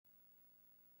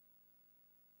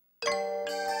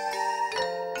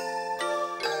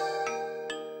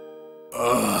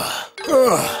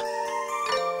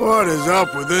is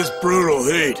up with this brutal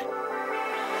heat?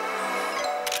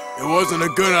 It wasn't a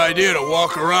good idea to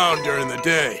walk around during the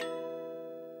day.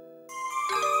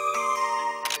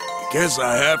 I guess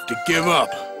I have to give up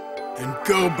and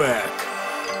go back.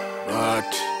 But...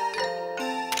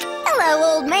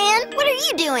 Hello, old man. What are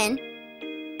you doing?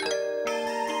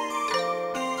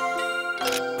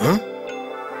 Huh?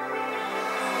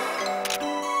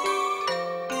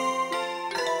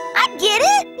 I get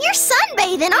it. You're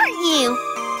sunbathing, aren't you?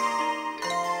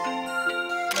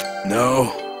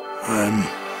 No, I'm...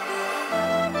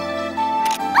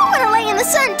 I want to lay in the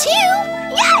sun, too.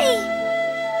 Yay!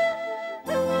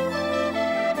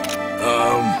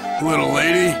 Little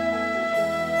lady,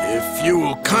 if you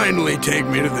will kindly take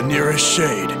me to the nearest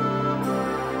shade.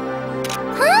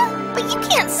 Huh? But you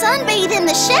can't sunbathe in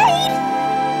the shade.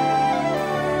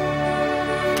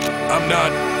 I'm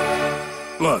not...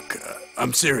 Look,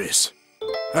 I'm serious.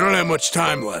 I don't have much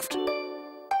time left.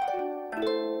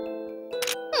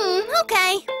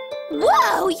 Okay.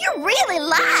 Whoa, you're really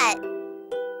light.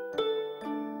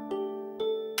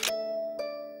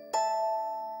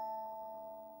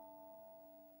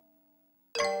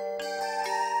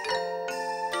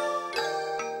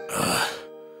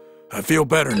 I feel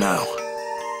better now.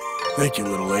 Thank you,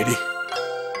 little lady.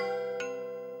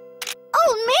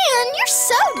 Oh, man, you're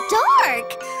so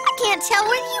dark. I can't tell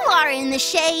where you are in the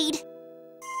shade.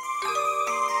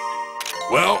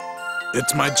 Well,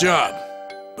 it's my job,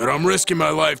 but I'm risking my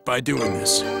life by doing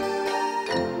this.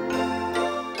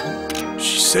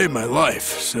 She saved my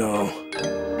life, so...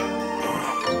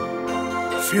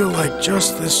 I feel like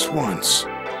just this once.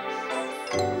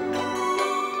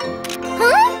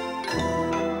 Huh?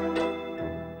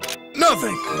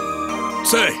 Nothing!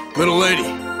 Say, little lady,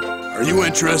 are you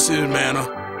interested in mana?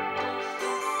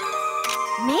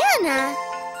 Mana?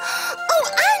 Oh,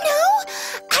 I know!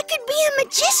 I could be a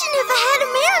magician if I had a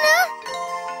mana.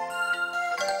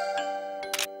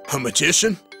 A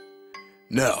magician?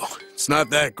 No, it's not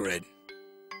that great.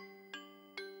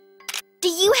 Do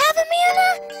you have a mana?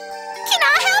 Can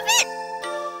I have it?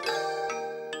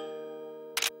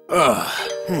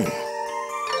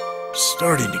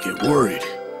 Starting to get worried.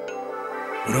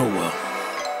 But oh well.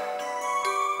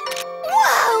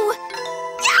 Whoa!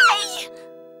 Yay!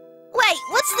 Wait,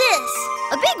 what's this?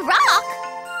 A big rock?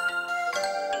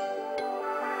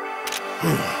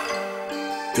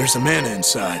 There's a mana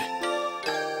inside.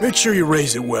 Make sure you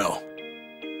raise it well.